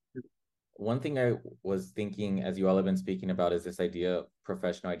 right? One thing I was thinking, as you all have been speaking about, is this idea of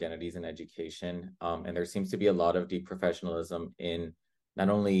professional identities in education. And there seems to be a lot of deprofessionalism in not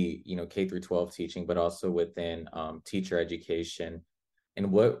only, K through 12 teaching, but also within teacher education.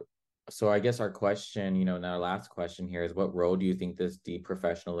 And so I guess our question, and our last question here is, what role do you think this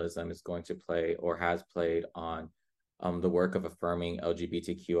deprofessionalism is going to play or has played on the work of affirming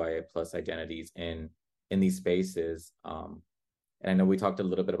LGBTQIA plus identities in these spaces? And I know we talked a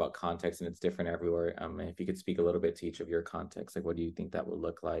little bit about context, and it's different everywhere. And if you could speak a little bit to each of your contexts, like what do you think that would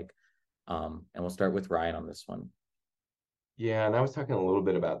look like? And we'll start with Ryan on this one. Yeah, and I was talking a little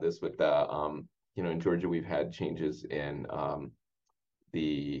bit about this with in Georgia, we've had changes in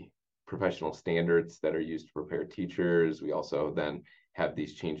the professional standards that are used to prepare teachers. We also then have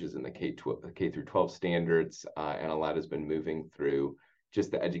these changes in the K through 12 standards, and a lot has been moving through just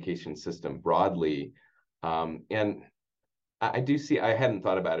the education system broadly. And I do see, I hadn't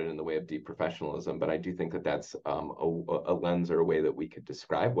thought about it in the way of deprofessionalism, but I do think that that's a lens or a way that we could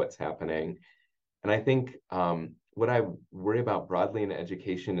describe what's happening. And I think what I worry about broadly in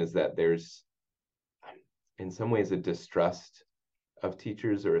education is that there's, in some ways, a distrust of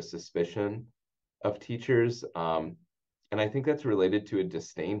teachers or a suspicion of teachers. And I think that's related to a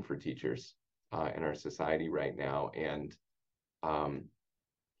disdain for teachers in our society right now. And,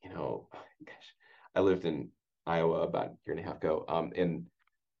 you know, gosh, I lived in Iowa about a year and a half ago. And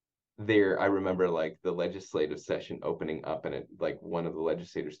there, I remember like the legislative session opening up, and it like one of the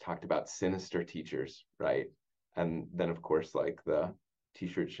legislators talked about sinister teachers, right? And then of course, like the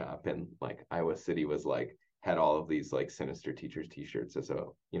t-shirt shop in like Iowa City was like had all of these like sinister teachers t-shirts as a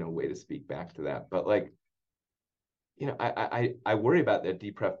way to speak back to that. But like I worry about that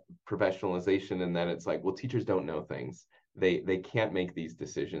deprofessionalization, and then it's like, well, teachers don't know things. They can't make these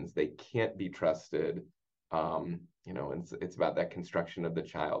decisions. They can't be trusted. And it's about that construction of the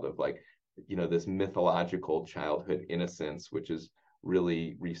child of like, this mythological childhood innocence, which is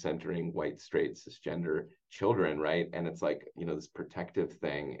really recentering white, straight, cisgender children, right? And it's like, this protective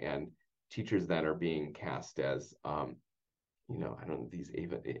thing, and teachers then are being cast as, I don't know, these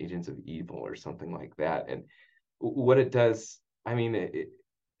agents of evil or something like that. And what it does, I mean,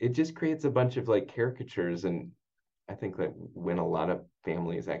 it just creates a bunch of like caricatures. And I think that when a lot of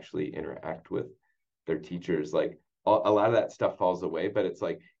families actually interact with their teachers, like a lot of that stuff falls away, but it's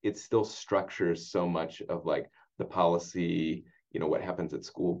like it still structures so much of like the policy, what happens at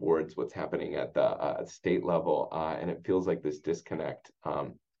school boards, what's happening at the state level, and it feels like this disconnect.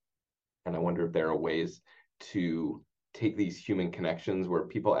 And I wonder if there are ways to take these human connections where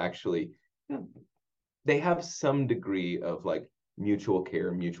people actually, they have some degree of like mutual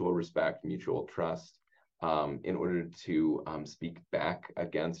care, mutual respect, mutual trust, in order to speak back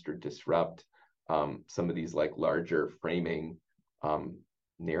against or disrupt some of these like larger framing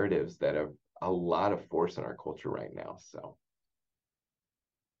narratives that have a lot of force in our culture right now. So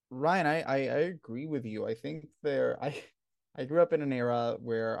Ryan, I agree with you. I think I grew up in an era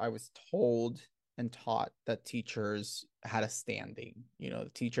where I was told and taught that teachers had a standing.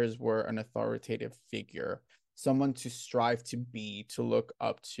 Teachers were an authoritative figure, someone to strive to be, to look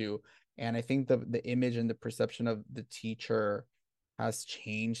up to. And I think the image and the perception of the teacher has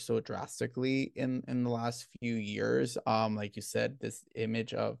changed so drastically in the last few years. Like you said, this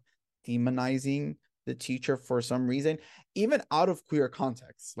image of demonizing the teacher for some reason, even out of queer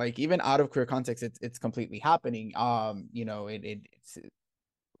context, it's completely happening. It's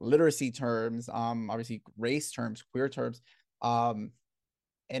literacy terms, obviously race terms, queer terms, and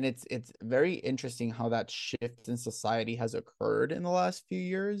it's very interesting how that shift in society has occurred in the last few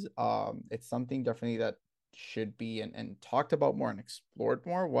years. It's something definitely that should be and talked about more and explored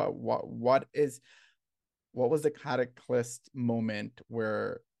more. What was the cataclysm moment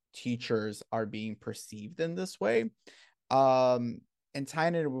where teachers are being perceived in this way? And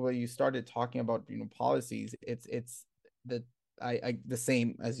tying it with what you started talking about, policies, it's the the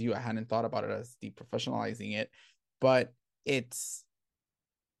same as you. I hadn't thought about it as deprofessionalizing it, but it's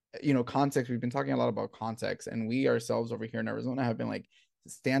context. We've been talking a lot about context, and we ourselves over here in Arizona have been like,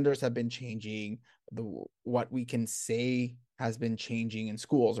 standards have been changing, what we can say has been changing in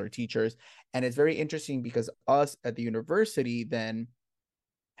schools or teachers. And it's very interesting because us at the university then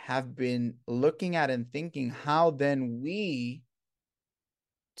have been looking at and thinking how then we,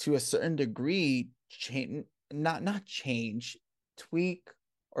 to a certain degree, not change, tweak,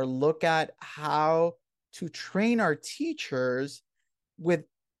 or look at how to train our teachers with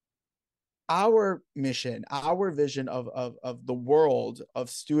our mission, our vision of the world of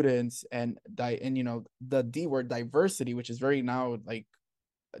students, and the D word, diversity, which is very now like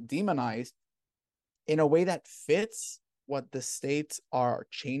demonized, in a way that fits what the states are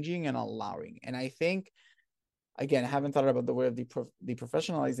changing and allowing. And I think, again, I haven't thought about the way of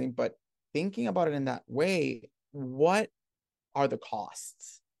deprofessionalizing, but thinking about it in that way, what are the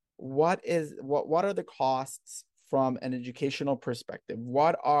costs? What are the costs from an educational perspective?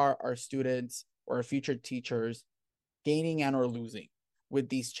 What are our students or our future teachers gaining and or losing with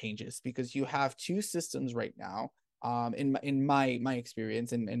these changes? Because you have two systems right now. In my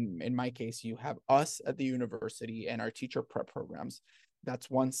experience, and in my case, you have us at the university and our teacher prep programs. That's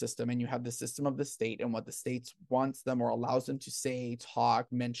one system. And you have the system of the state and what the state wants them or allows them to say, talk,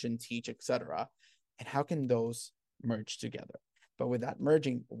 mention, teach, etc. And how can those merge together? But with that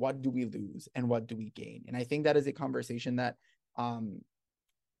merging, what do we lose and what do we gain? And I think that is a conversation that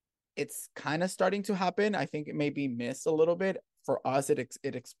it's kind of starting to happen. I think it may be missed a little bit. For us, it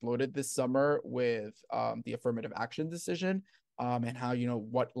exploded this summer with the affirmative action decision, and how,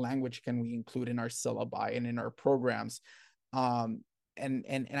 what language can we include in our syllabi and in our programs. And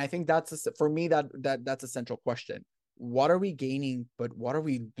I think that's for me that's a central question. What are we gaining, but what are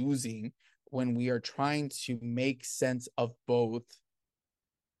we losing when we are trying to make sense of both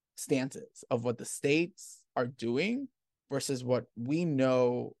stances of what the states are doing versus what we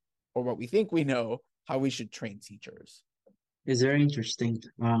know or what we think we know how we should train teachers? It's very interesting,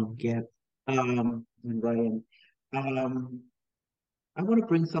 Gab, and Ryan. Um, I want to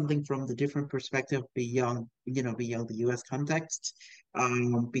bring something from the different perspective beyond, beyond the U.S. context,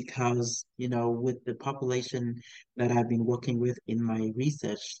 because, with the population that I've been working with in my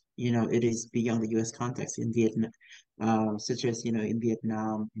research, it is beyond the U.S. context in Vietnam, such as, in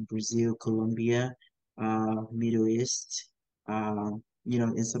Vietnam, in Brazil, Colombia, Middle East,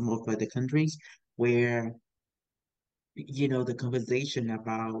 in some of the countries where the conversation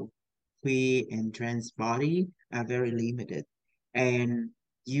about queer and trans body are very limited. And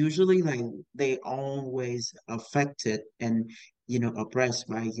usually like they always affected and oppressed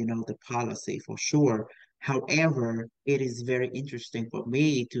by the policy for sure. However, it is very interesting for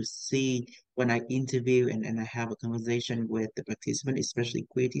me to see when I interview and I have a conversation with the participant, especially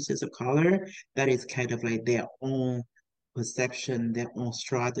queer teachers of color, that is kind of like their own perception, their own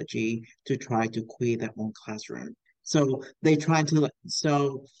strategy to try to queer their own classroom. So they try to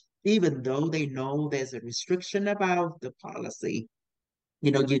so even though they know there's a restriction about the policy,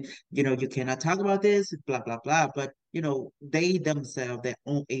 you cannot talk about this, blah blah blah. But they themselves, their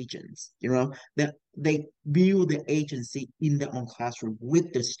own agents, that they build the agency in their own classroom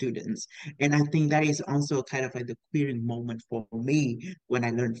with the students. And I think that is also kind of like the queering moment for me when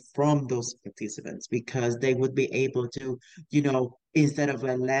I learned from those participants, because they would be able to, instead of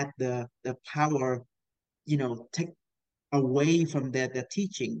like let the power take away from their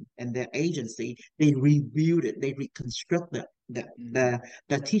teaching and their agency, they rebuild it, they reconstruct Mm-hmm.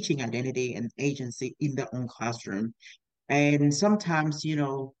 the teaching identity and agency in their own classroom. And sometimes,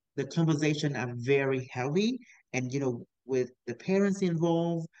 the conversation are very heavy and, with the parents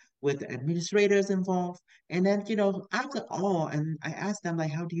involved, with the administrators involved. And then, after all, and I ask them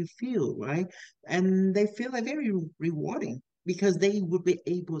like, how do you feel, right? And they feel like very rewarding because they would be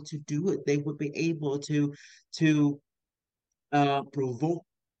able to do it. They would be able to provoke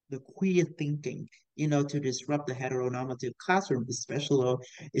the queer thinking, to disrupt the heteronormative classroom,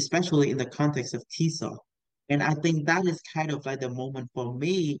 especially in the context of TESOL. And I think that is kind of like the moment for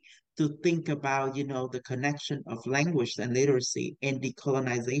me to think about, the connection of language and literacy and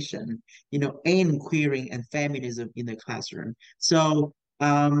decolonization, and queering and feminism in the classroom. So,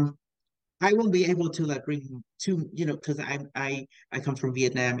 I won't be able to like bring two, because I come from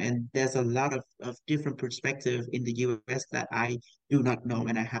Vietnam and there's a lot of different perspective in the US that I do not know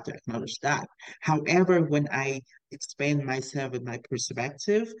and I have to acknowledge that. However, when I expand myself and my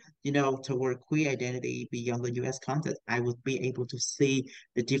perspective, toward queer identity beyond the US context, I would be able to see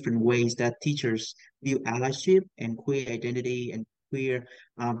the different ways that teachers view allyship and queer identity and queer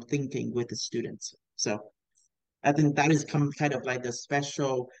thinking with the students. So I think that is kind of like the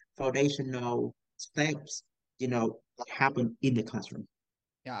special foundational steps, that happen in the classroom.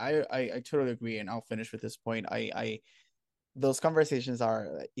 Yeah, I totally agree, and I'll finish with this point. I those conversations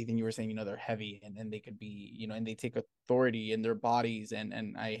are, even you were saying, they're heavy, and they could be, and they take authority in their bodies.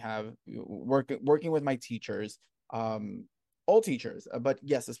 And I have working with my teachers, all teachers, but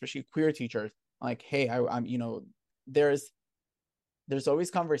yes, especially queer teachers. Like, hey, I'm, there's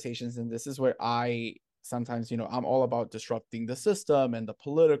always conversations, and this is where I sometimes, I'm all about disrupting the system and the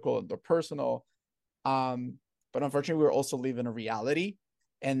political and the personal. um but unfortunately we're also living a reality,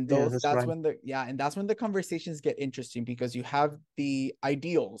 and Yeah, those that's that's right. when the conversations get interesting, because you have the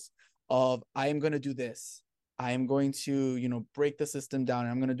ideals of, I am going to do this, I am going to, break the system down,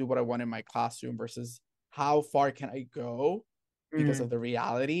 and I'm going to do what I want in my classroom, versus how far can I go because of Mm, the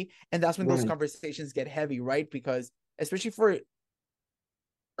reality. And that's when those right. conversations get heavy, right? Because especially for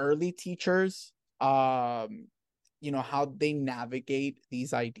early teachers, how they navigate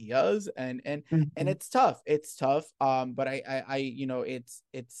these ideas, and Mhm, it's tough, but I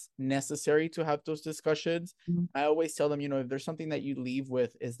it's necessary to have those discussions. mhm, I always tell them, if there's something that you leave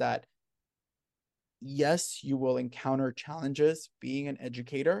with, is that yes, you will encounter challenges being an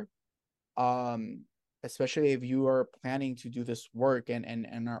educator, um especially if you are planning to do this work, and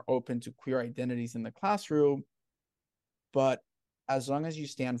are open to queer identities in the classroom. But as long as you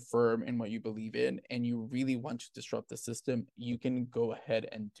stand firm in what you believe in, and you really want to disrupt the system, you can go ahead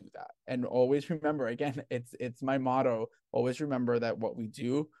and do that. And always remember, again, it's my motto, always remember that what we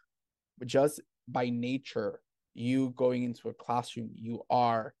do, just by nature, you going into a classroom, you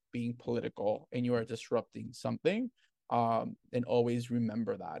are being political and you are disrupting something. And always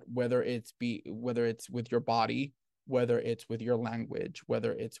remember that, whether it's with your body, whether it's with your language,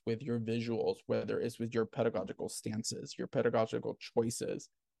 whether it's with your visuals, whether it's with your pedagogical stances, your pedagogical choices.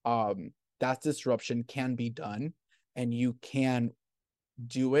 That disruption can be done, and you can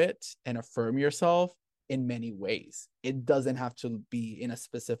do it and affirm yourself in many ways. It doesn't have to be in a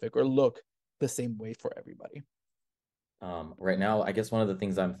specific or look the same way for everybody. Right now, I guess one of the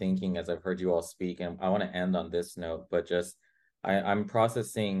things I'm thinking as I've heard you all speak, and I want to end on this note, but just I'm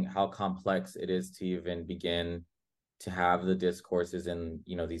processing how complex it is to even begin to have the discourses in,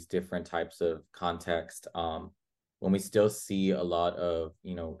 you know, these different types of context. When we still see a lot of,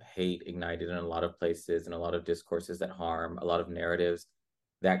 you know, hate ignited in a lot of places and a lot of discourses that harm, a lot of narratives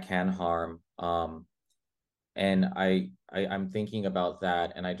that can harm. And I'm thinking about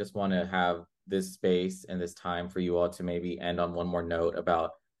that, and I just want to have this space and this time for you all to maybe end on one more note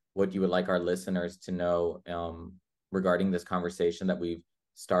about what you would like our listeners to know regarding this conversation that we've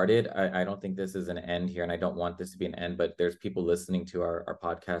started. I don't think this is an end here, and I don't want this to be an end, but there's people listening to our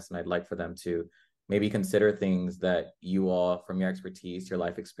podcast, and I'd like for them to maybe consider things that you all, from your expertise, your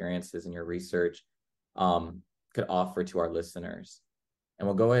life experiences, and your research, could offer to our listeners. And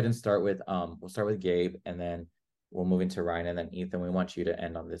we'll go ahead and start with Gabe, and then we'll move into Ryan, and then Ethan. We want you to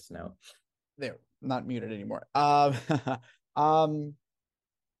end on this note. There, not muted anymore.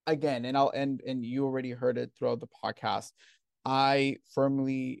 Again, and you already heard it throughout the podcast. I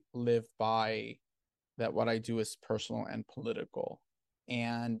firmly live by that what I do is personal and political,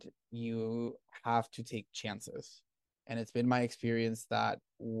 and you have to take chances. And it's been my experience that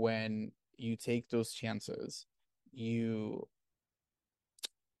when you take those chances, you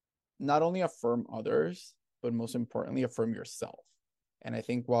not only affirm others, but most importantly, affirm yourself. And I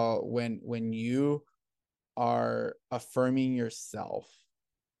think when you are affirming yourself,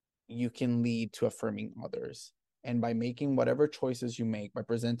 you can lead to affirming others. And by making whatever choices you make, by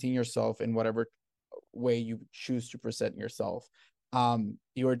presenting yourself in whatever way you choose to present yourself,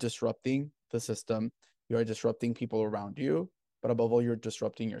 you are disrupting the system, you are disrupting people around you, but above all, you're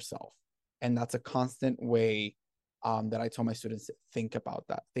disrupting yourself. And that's a constant way that I tell my students to think about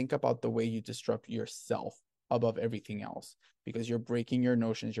that. Think about the way you disrupt yourself above everything else, because you're breaking your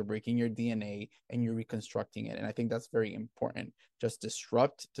notions, you're breaking your DNA, and you're reconstructing it. And I think that's very important. Just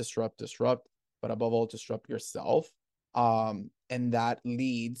disrupt, but above all, disrupt yourself. And that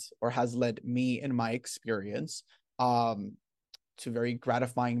leads, or has led me in my experience, to very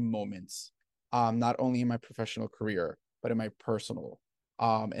gratifying moments, not only in my professional career, but in my personal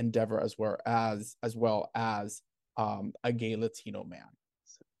endeavor, as well as a gay Latino man.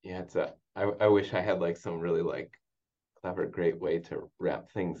 Yeah, I wish I had like some really like clever, great way to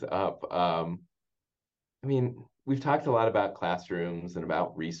wrap things up. I mean, we've talked a lot about classrooms and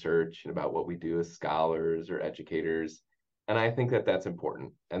about research and about what we do as scholars or educators. And I think that that's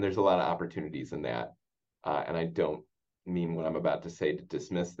important. And there's a lot of opportunities in that. And I don't mean what I'm about to say to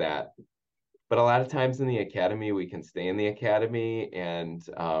dismiss that. But a lot of times in the academy, we can stay in the academy, and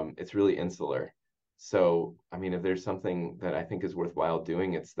it's really insular. So, I mean, if there's something that I think is worthwhile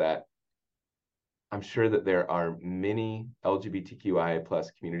doing, it's that I'm sure that there are many LGBTQIA plus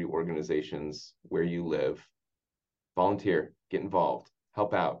community organizations where you live. Volunteer, get involved,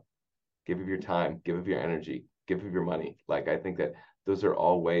 help out, give of your time, give of your energy, give of your money. Like, I think that those are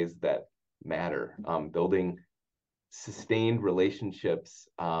all ways that matter. Building sustained relationships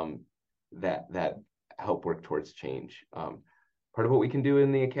that help work towards change. Part of what we can do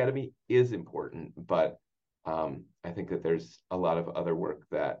in the academy is important, but I think that there's a lot of other work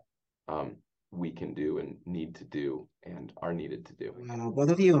that we can do and need to do and are needed to do. Both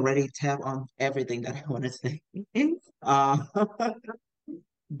of you already tap on everything that I want to say. uh,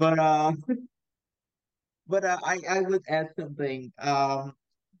 but uh, I would add something.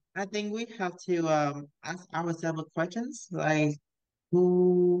 I think we have to ask ourselves questions like,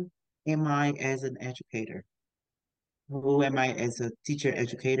 who am I as an educator? Who am I as a teacher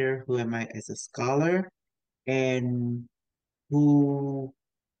educator? Who am I as a scholar? And who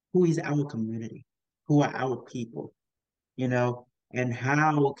who is our community? Who are our people? You know, and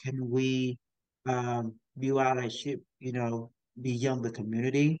how can we view allyship, beyond the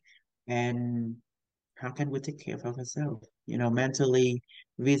community? And how can we take care of ourselves? Mentally,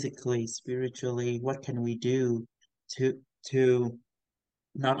 physically, spiritually, what can we do to to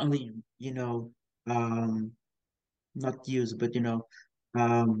not only, um, not use, but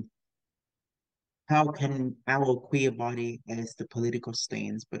um, how can our queer body as the political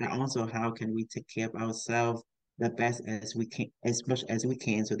stance, but also how can we take care of ourselves the best as we can, as much as we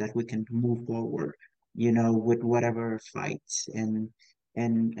can, so that we can move forward, with whatever fights and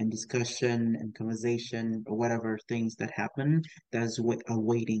discussion and conversation or whatever things that happen that's what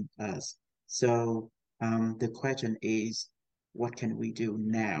awaiting us. So The question is, what can we do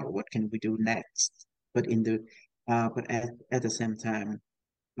now? What can we do next? But at the same time,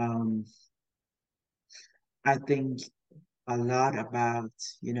 um, I think a lot about,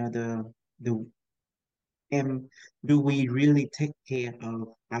 the and do we really take care of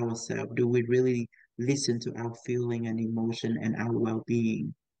ourselves? Do we really listen to our feeling and emotion and our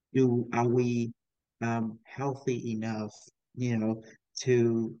well-being? Are we healthy enough, you know,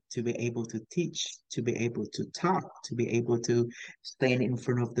 to be able to teach, to be able to talk, to be able to stand in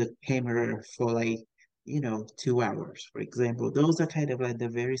front of the camera for like, 2 hours, for example? Those are kind of like the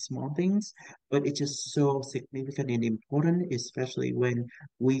very small things, but it's just so significant and important, especially when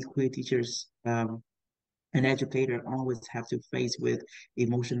we queer teachers an educator always have to face with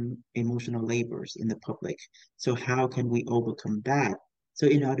emotional labors in the public. So how can we overcome that? So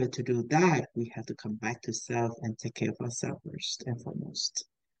in order to do that, we have to come back to self and take care of ourselves first and foremost.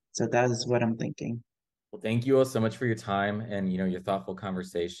 So that is what I'm thinking. Well, thank you all so much for your time and your thoughtful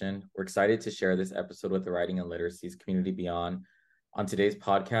conversation. We're excited to share this episode with the Writing and Literacies community beyond. On today's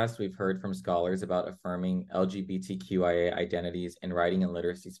podcast, we've heard from scholars about affirming LGBTQIA identities in writing and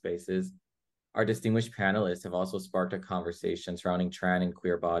literacy spaces. Our distinguished panelists have also sparked a conversation surrounding trans and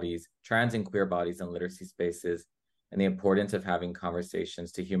queer bodies in literacy spaces, and the importance of having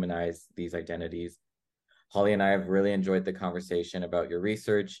conversations to humanize these identities. Holly and I have really enjoyed the conversation about your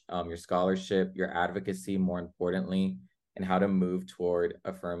research, your scholarship, your advocacy, more importantly, and how to move toward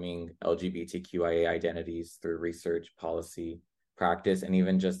affirming LGBTQIA identities through research, policy, practice, and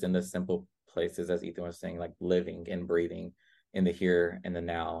even just in the simple places, as Ethan was saying, like living and breathing in the here and the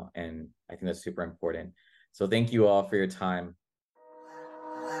now. And I think that's super important. So thank you all for your time.